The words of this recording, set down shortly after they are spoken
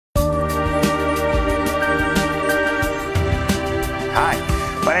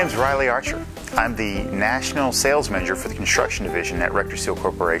name is Riley Archer. I'm the National Sales Manager for the Construction Division at RectorSeal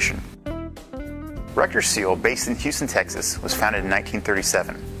Corporation. RectorSeal, based in Houston, Texas, was founded in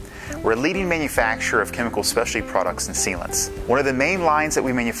 1937. We're a leading manufacturer of chemical specialty products and sealants. One of the main lines that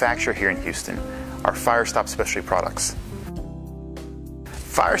we manufacture here in Houston are Firestop specialty products.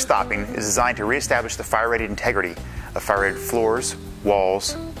 Firestopping is designed to reestablish the fire-rated integrity of fire-rated floors,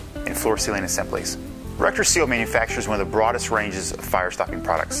 walls, and floor ceiling assemblies. RectorSeal manufactures one of the broadest ranges of fire-stopping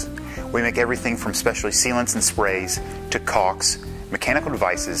products. We make everything from specialty sealants and sprays to caulks, mechanical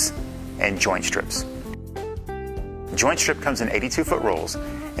devices, and joint strips. The joint strip comes in 82-foot rolls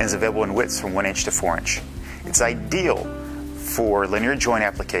and is available in widths from 1 inch to 4 inch. It's ideal for linear joint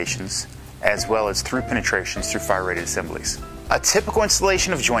applications as well as through penetrations through fire-rated assemblies. A typical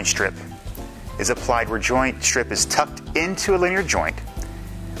installation of joint strip is applied where joint strip is tucked into a linear joint,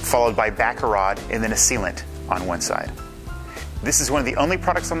 followed by backer rod and then a sealant on one side. This is one of the only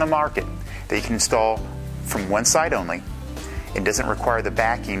products on the market that you can install from one side only and doesn't require the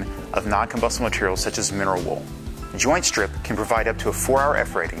backing of non-combustible materials such as mineral wool. Joint strip can provide up to a 4-hour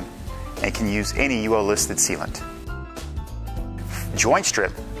F rating and can use any UL listed sealant. Joint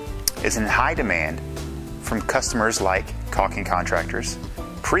strip is in high demand from customers like caulking contractors,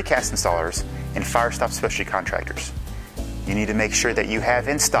 precast installers, and Firestop specialty contractors. You need to make sure that you have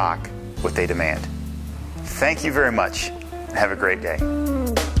in stock what they demand. Thank you very much and have a great day.